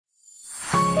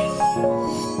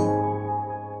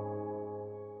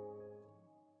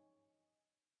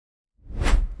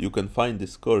You can find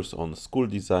this course on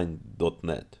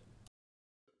schooldesign.net.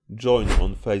 Join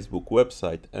on Facebook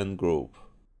website and group.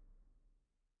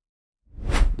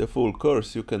 The full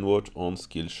course you can watch on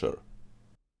SkillShare.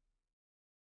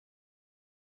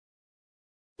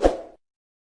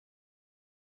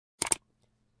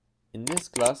 In this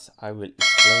class I will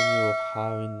explain you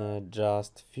how in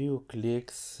just few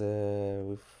clicks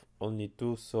with only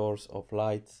two sources of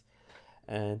lights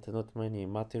and not many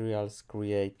materials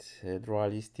create a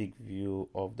realistic view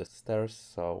of the stairs.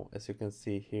 So as you can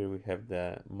see here we have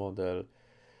the model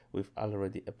with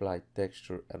already applied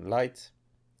texture and lights,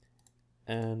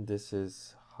 and this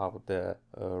is how the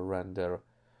render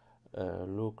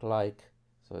look like.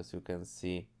 So as you can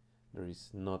see there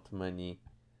is not many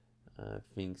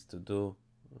things to do.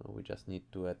 We just need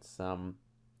to add some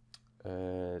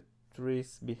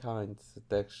trees behind the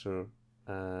texture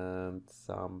and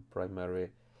some primary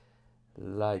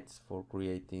lights for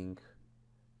creating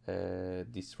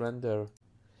this render.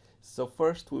 So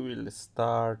first we will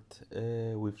start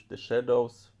with the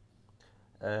shadows.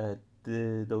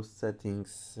 Those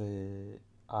settings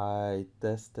I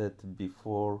tested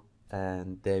before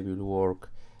and they will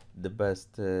work the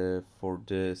best for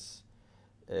this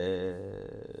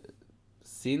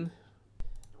scene.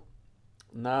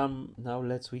 Now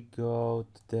let's go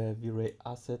to the V-Ray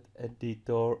asset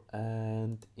editor,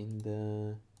 and in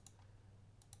the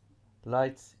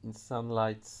lights, in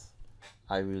sunlights,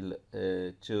 I will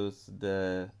choose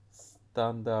the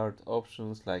standard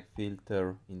options like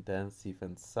filter, intensive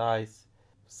and size.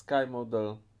 Sky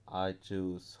model I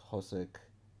choose Hosek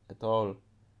et al.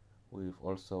 With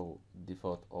also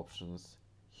default options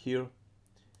here.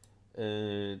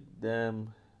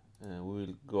 Then we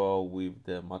will go with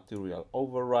the material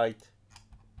override.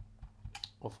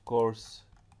 Of course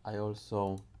I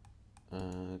also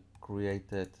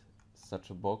created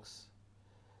such a box.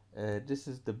 This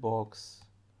is the box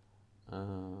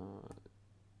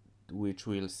which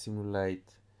will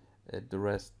simulate the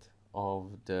rest of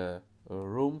the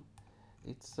room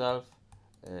itself.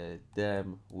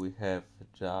 Then we have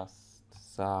just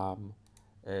some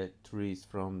trees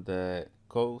from the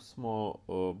Cosmo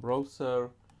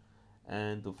browser,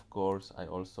 and of course I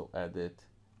also added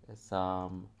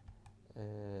some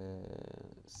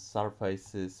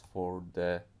surfaces for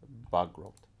the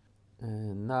background.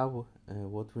 Now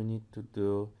what we need to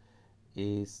do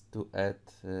is to add,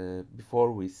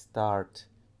 before we start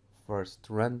first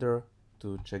render,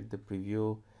 to check the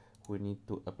preview, we need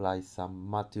to apply some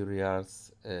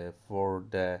materials for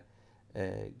the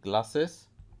glasses,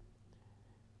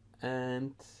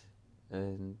 and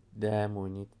then we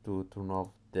need to turn off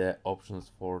the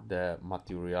options for the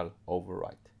material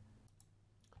override.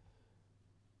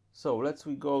 So let's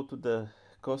go to the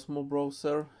Cosmo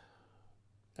browser,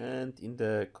 and in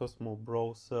the Cosmo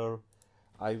browser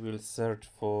I will search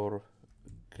for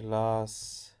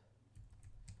glass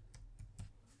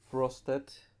frosted,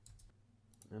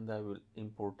 and I will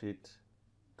import it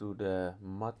to the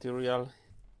material.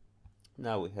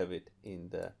 Now we have it in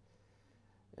the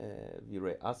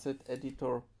V-Ray asset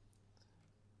editor,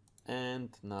 and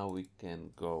now we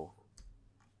can go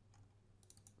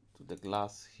to the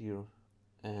glass here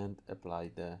and apply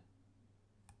the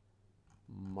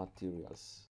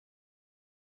materials.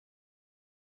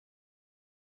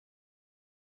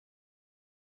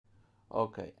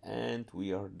 Okay, and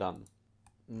we are done.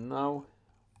 Now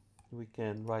we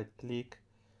can right click,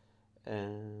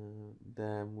 and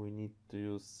then we need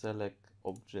to select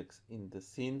objects in the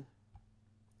scene,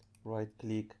 right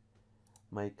click,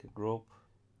 make a group.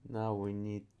 Now we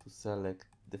need to select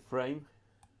the frame,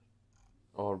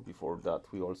 or before that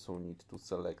we also need to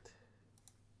select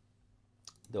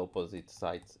the opposite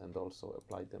sides and also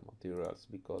apply the materials,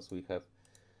 because we have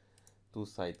two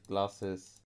side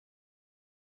glasses.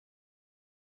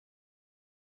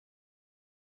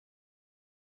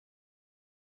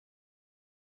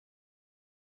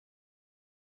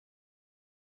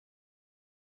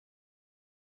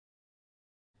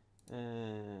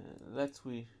 Let's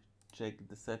check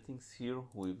the settings here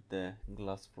with the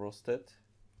glass frosted.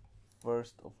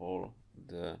 First of all,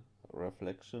 the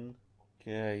reflection.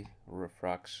 Okay,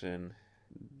 refraction.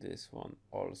 This one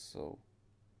also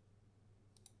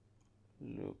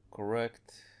look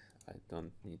correct. I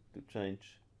don't need to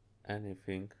change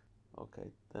anything.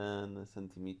 Okay, 10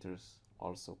 centimeters,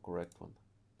 also correct one.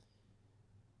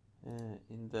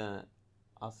 In the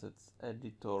assets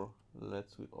editor,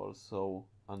 let's also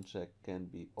uncheck can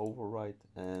be override,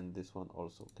 and this one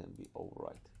also can be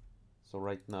override. So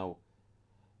right now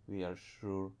we are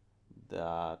sure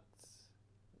that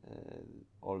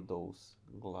all those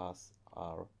glass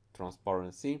are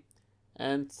transparency,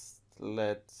 and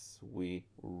we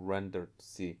render to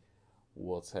see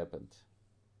what's happened.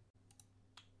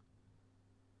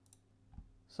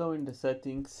 So in the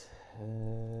settings,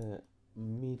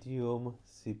 medium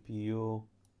CPU,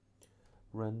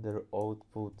 render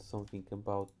output something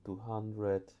about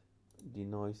 200,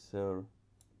 denoiser,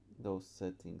 those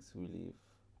settings we leave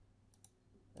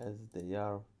as they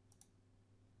are.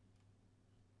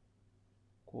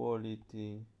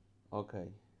 Quality, okay.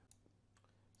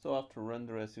 So after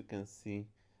render, as you can see,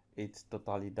 it's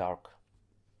totally dark.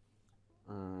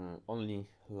 Only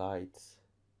lights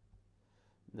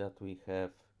that we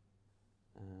have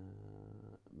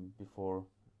before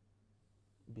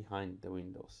behind the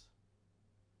windows.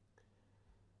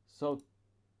 So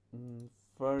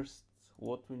first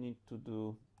what we need to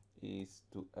do is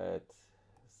to add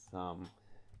some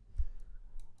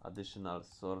additional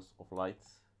source of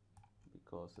lights,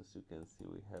 because as you can see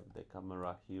we have the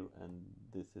camera here and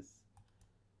this is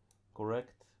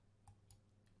correct,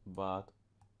 but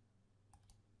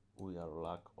we are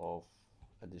lack of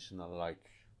additional light.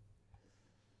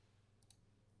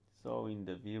 So in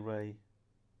the V-Ray,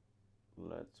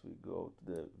 we go to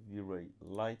the V-Ray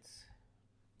lights,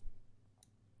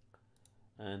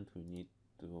 and we need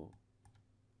to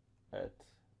add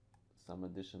some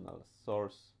additional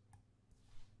source.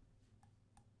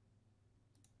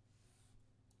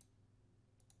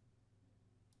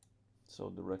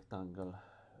 So the rectangle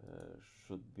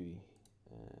should be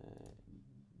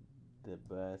the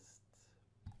best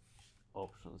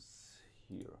options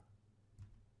here.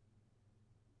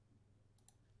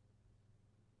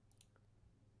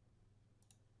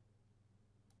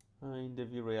 In the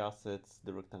V-Ray assets,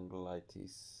 the rectangle light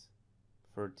is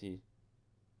 30,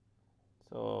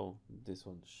 so this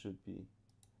one should be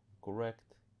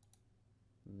correct.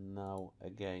 Now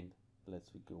again,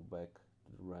 let's go back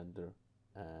to the render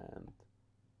and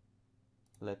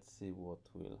let's see what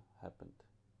will happen.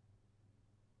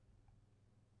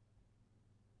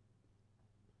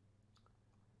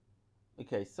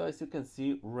 Okay, so as you can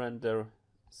see, render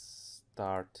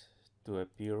start to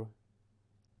appear.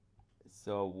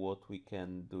 So what we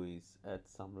can do is add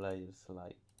some layers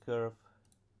like curve.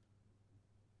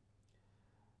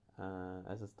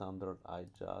 As a standard, I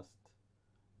just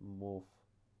move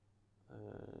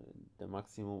the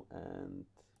maximum and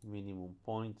minimum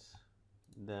points,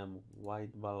 then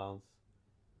white balance,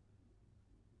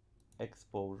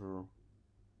 exposure,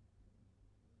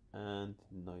 and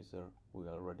noiser. We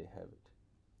already have it.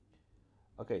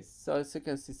 Okay, so as you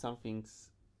can see, some things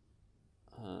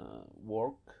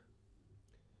work.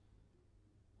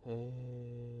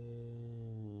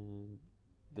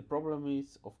 The problem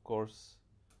is, of course,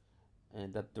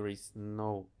 that there is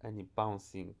no any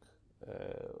bouncing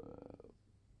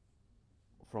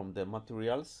from the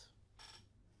materials.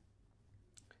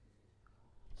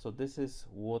 So this is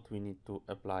what we need to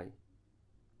apply.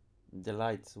 The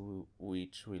lights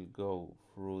which will go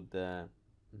through the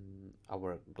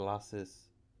our glasses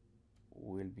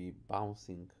will be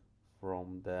bouncing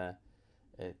from the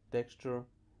texture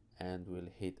and will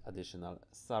hit additional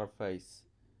surface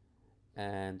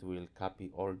and will copy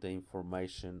all the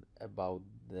information about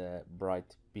the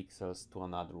bright pixels to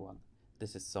another one.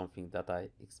 This is something that I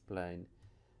explain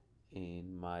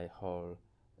in my whole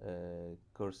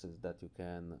courses that you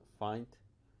can find.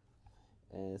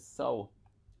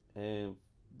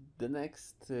 The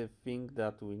next thing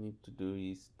that we need to do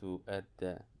is to add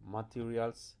the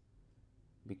materials,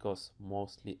 because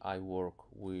mostly I work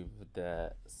with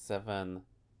the 7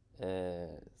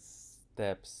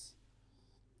 steps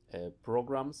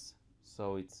programs.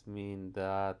 So it's mean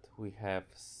that we have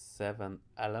 7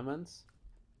 elements,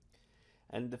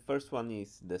 and the first one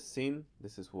is the scene.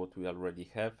 This is what we already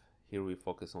have. Here we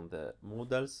focus on the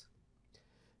models.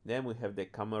 Then we have the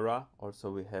camera,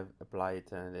 also we have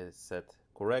applied and it's set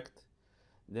correct.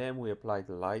 Then we apply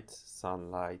the lights,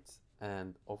 sunlight,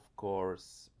 and of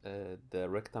course the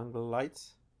rectangle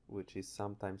lights, which is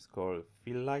sometimes called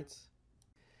fill lights.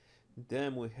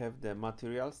 Then we have the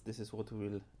materials. This is what we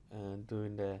will do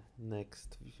in the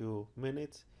next few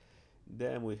minutes.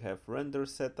 Then we have render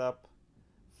setup,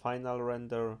 final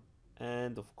render,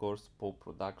 and of course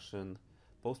post-production,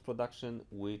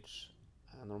 which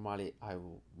normally I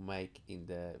will make in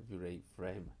the V-Ray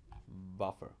frame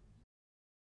buffer.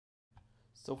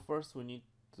 So first we need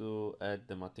to add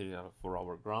the material for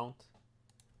our ground.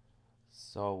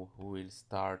 So we'll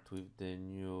start with the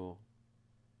new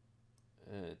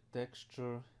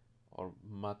texture or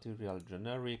material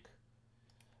generic.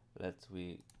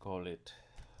 We call it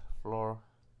floor.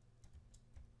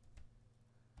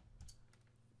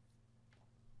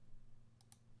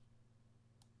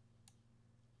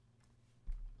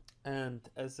 And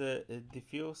as a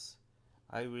diffuse,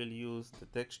 I will use the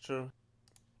texture,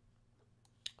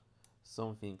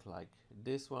 something like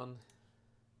this one,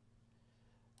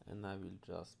 and I will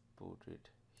just put it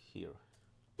here.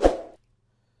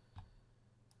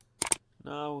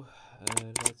 Now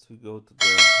let's go to the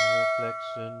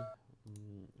reflection.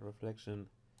 Reflection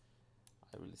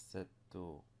I will set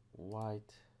to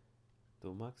white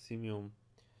to maximum,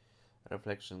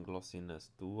 reflection glossiness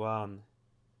to 1,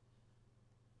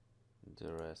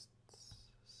 the rest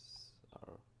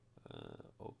are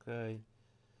okay.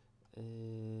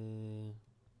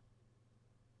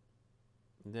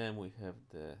 Then we have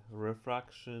the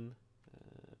refraction.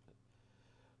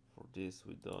 For this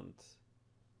we don't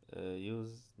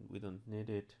need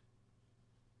it.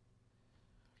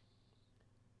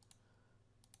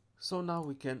 So now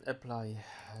we can apply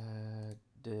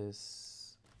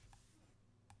this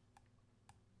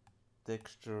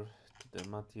texture to the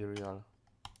material,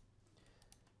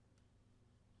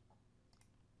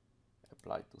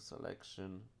 apply to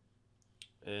selection.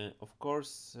 Of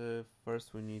course,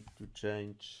 first we need to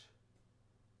change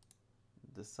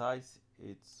the size.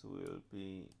 It will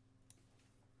be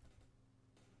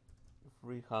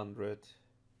 300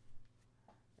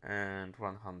 and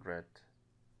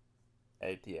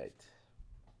 188.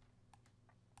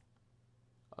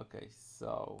 Okay,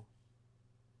 so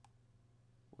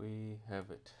we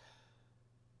have it.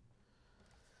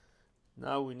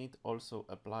 Now we need also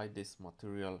apply this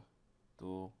material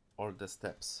to all the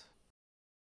steps.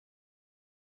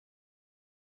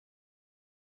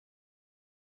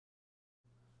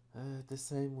 The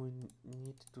same we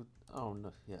need to, oh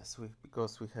no, yes,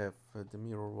 because we have the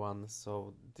mirror one,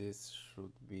 so this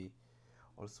should be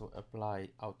also apply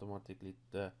automatically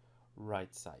to the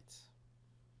right side.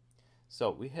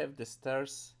 So we have the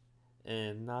stairs,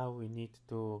 and now we need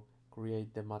to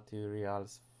create the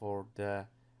materials for the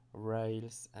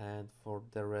rails and for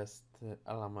the rest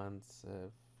elements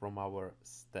from our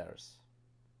stairs.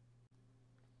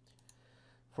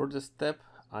 For the step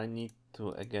I need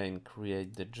to again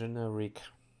create the generic,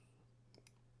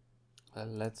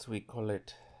 we call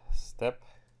it step,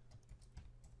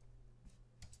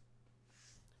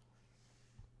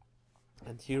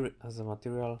 and here as a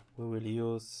material we will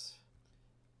use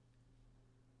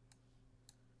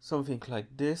something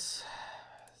like this.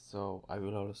 So I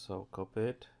will also copy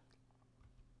it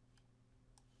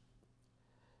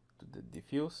to the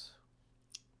diffuse.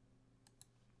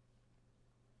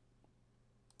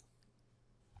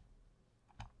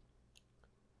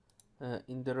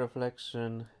 In the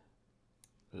reflection,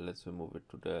 let's move it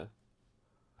to the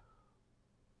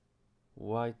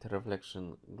white,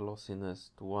 reflection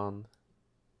glossiness to 1.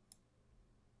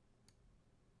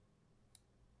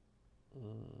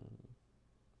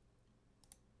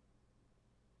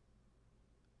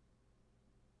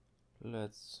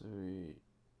 Let's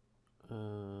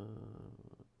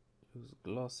use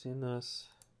glossiness,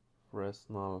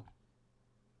 Fresnel,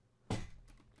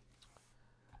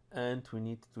 and we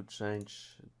need to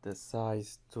change the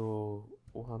size to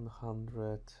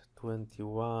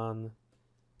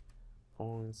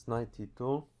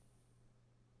 121.92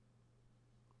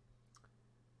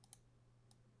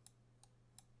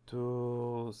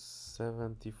 to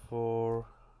 74.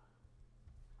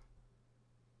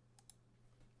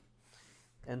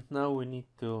 And now we need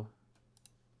to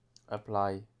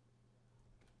apply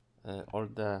all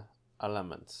the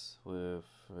elements with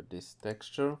this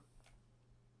texture.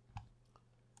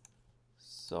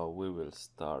 So we will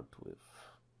start with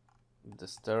the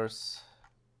stairs.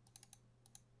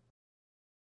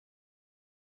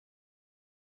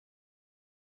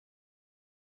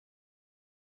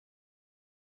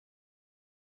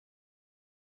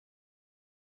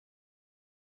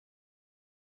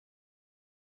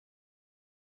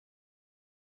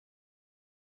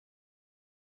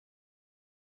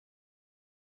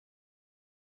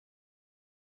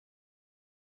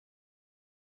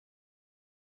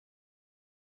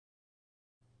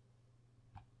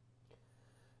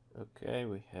 Okay,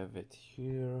 we have it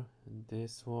here, and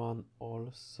this one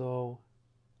also.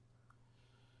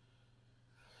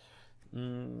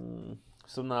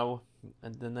 So now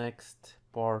the next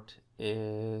part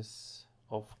is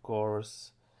of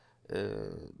course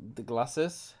the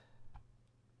glasses,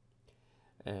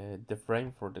 the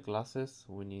frame for the glasses.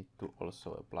 We need to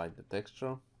also apply the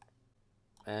texture,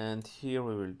 and here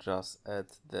we will just add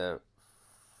the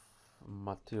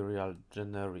material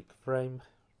generic frame,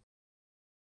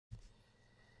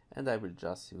 and I will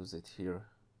just use it here,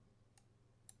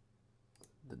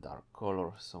 the dark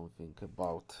color, something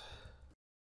about,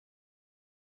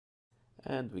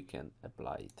 and we can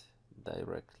apply it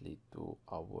directly to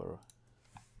our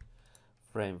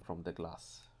frame from the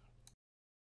glass.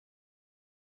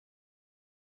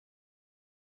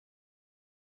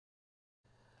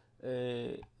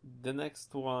 The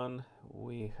next one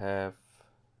we have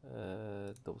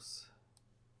those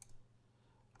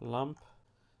lamp,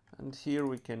 and here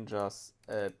we can just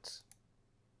add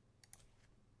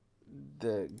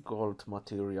the gold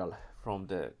material from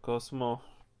the Cosmo.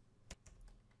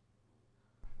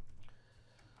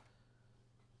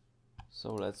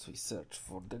 So let's search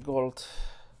for the gold,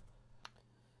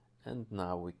 and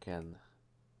now we can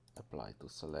apply to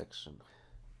selection.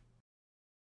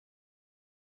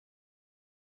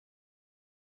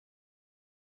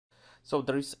 So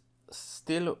there is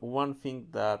still one thing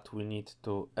that we need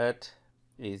to add,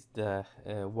 is the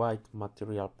white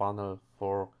material panel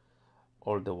for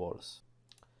all the walls.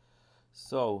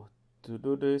 So to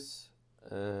do this,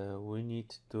 we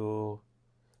need to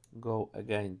go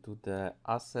again to the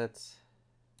assets,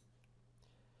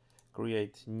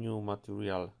 create new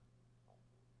material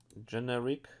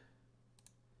generic,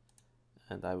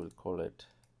 and I will call it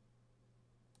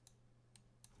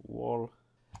wall,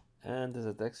 and as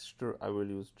a texture I will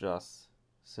use just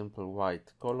simple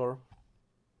white color,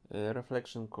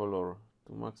 reflection color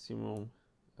to maximum,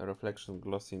 reflection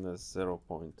glossiness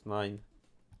 0.9,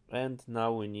 and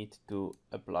now we need to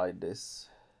apply this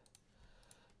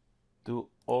to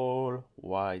all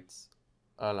white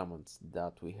elements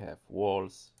that we have,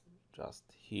 walls, just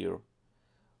here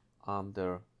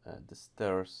under the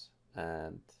stairs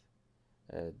and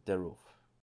the roof.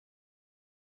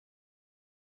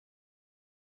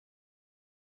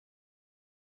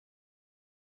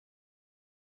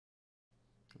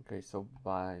 Okay, so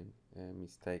by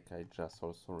mistake I just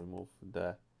also removed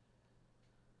the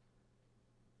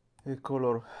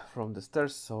color from the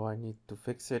stairs, so I need to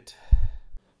fix it.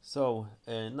 So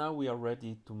now we are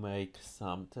ready to make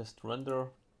some test render.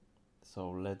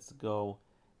 So let's go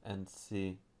and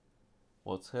see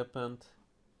what's happened.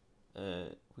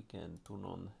 We can turn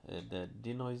on the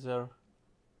denoiser.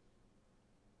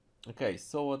 Okay,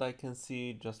 so what I can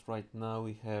see just right now,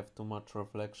 we have too much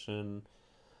reflection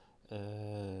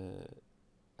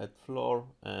at floor,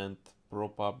 and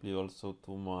probably also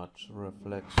too much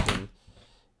reflection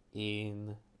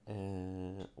in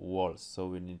walls, so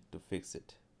we need to fix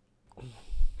it.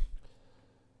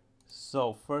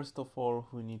 So first of all,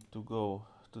 we need to go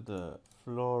to the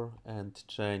floor and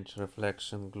change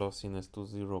reflection glossiness to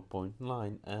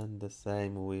 0.9, and the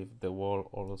same with the wall,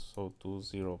 also to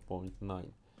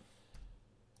 0.9.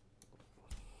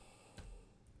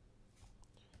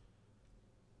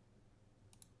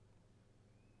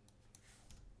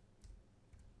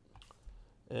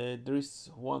 There is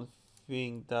one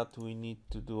thing that we need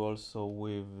to do also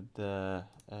with the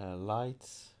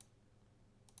lights.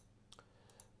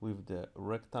 With the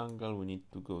rectangle, we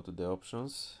need to go to the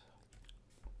options,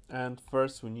 and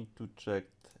first we need to check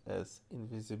as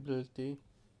invisibility,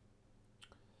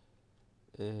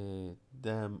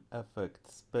 then effect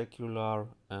specular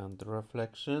and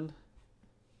reflection.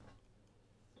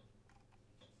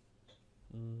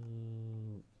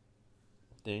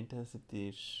 The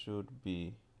intensity should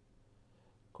be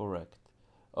correct.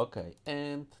 Okay,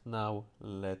 and now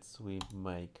let's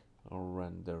make a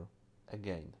render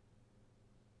again.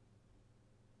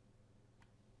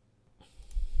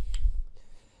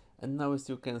 And now, as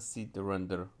you can see, the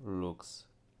render looks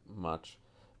much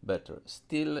better.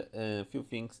 Still, a few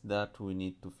things that we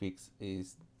need to fix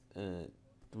is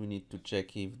we need to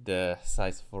check if the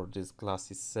size for this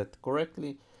glass is set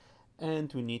correctly,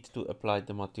 and we need to apply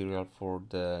the material for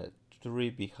the tree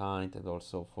behind, and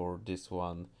also for this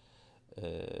one,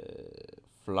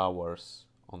 flowers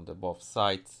on the both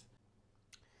sides.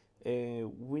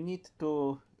 We need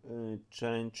to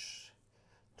change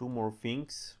two more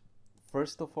things.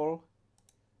 First of all,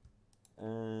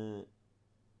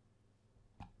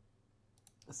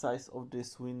 size of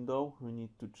this window we need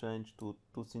to change to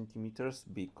 2 centimeters,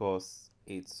 because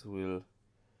it will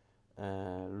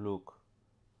look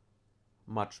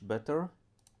much better.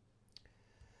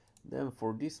 Then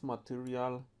for this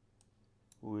material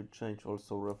we'll change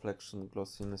also reflection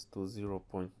glossiness to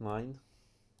 0.9.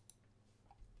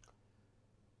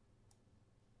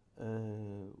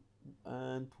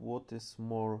 And what is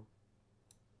more,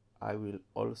 I will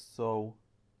also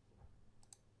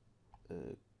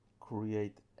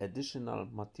create additional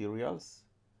materials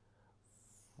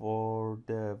for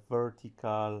the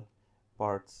vertical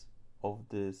parts of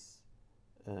this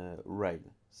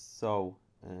rail. So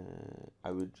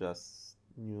I will just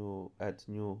add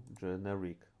new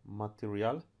generic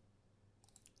material.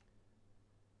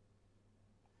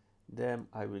 Then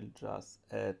I will just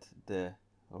add the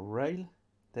rail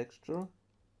texture.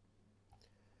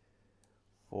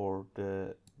 For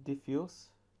the diffuse,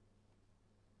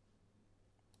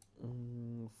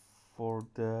 for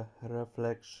the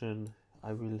reflection,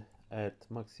 I will add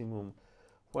maximum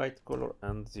white color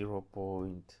and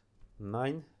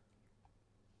 0.9.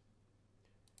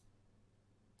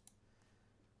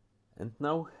 And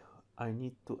now I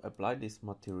need to apply this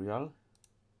material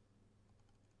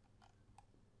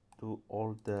to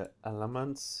all the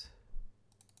elements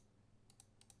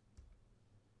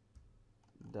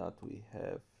that we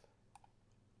have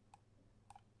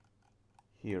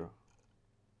here.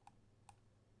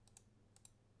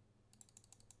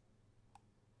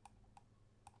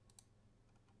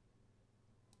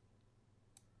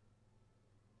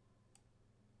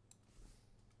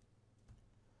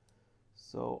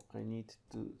 So I need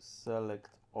to select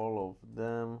all of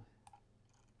them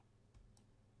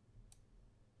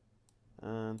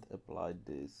and apply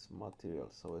this material.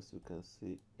 So as you can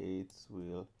see, it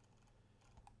will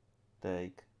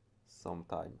take some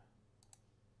time.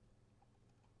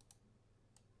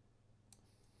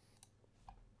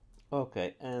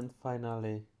 Okay, and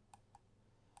finally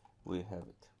we have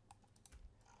it.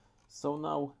 So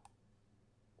now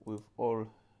with all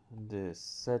the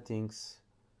settings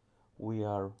we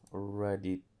are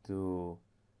ready to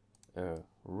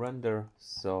render.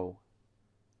 So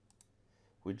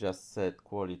we just set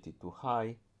quality to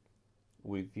high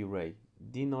with V-Ray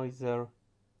denoiser,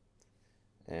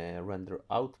 render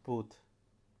output.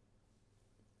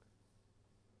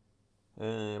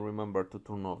 Remember to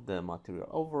turn off the material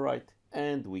override,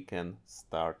 and we can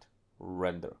start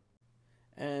render.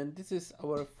 And this is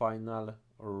our final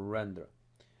render.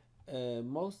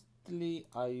 Mostly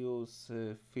I use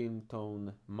film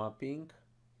tone mapping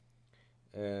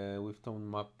with tone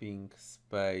mapping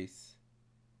space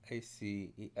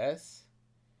ACES.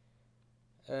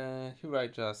 Here I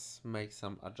just make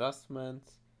some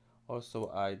adjustments. Also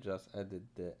I just added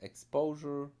the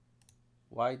exposure,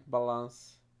 white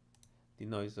balance,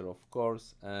 denoiser of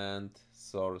course, and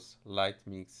source light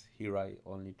mix. Here I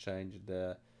only change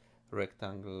the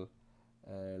rectangle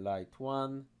light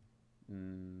 1,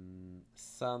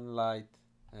 sunlight,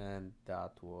 and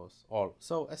that was all.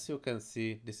 So as you can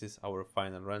see, this is our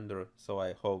final render. So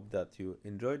I hope that you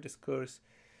enjoyed this course.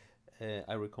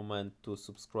 I recommend to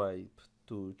subscribe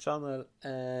to channel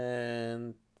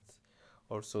and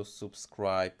also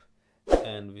subscribe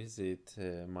and visit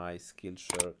my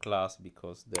SkillShare class,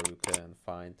 because there you can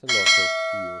find a lot of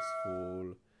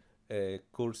useful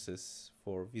courses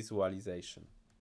for visualization.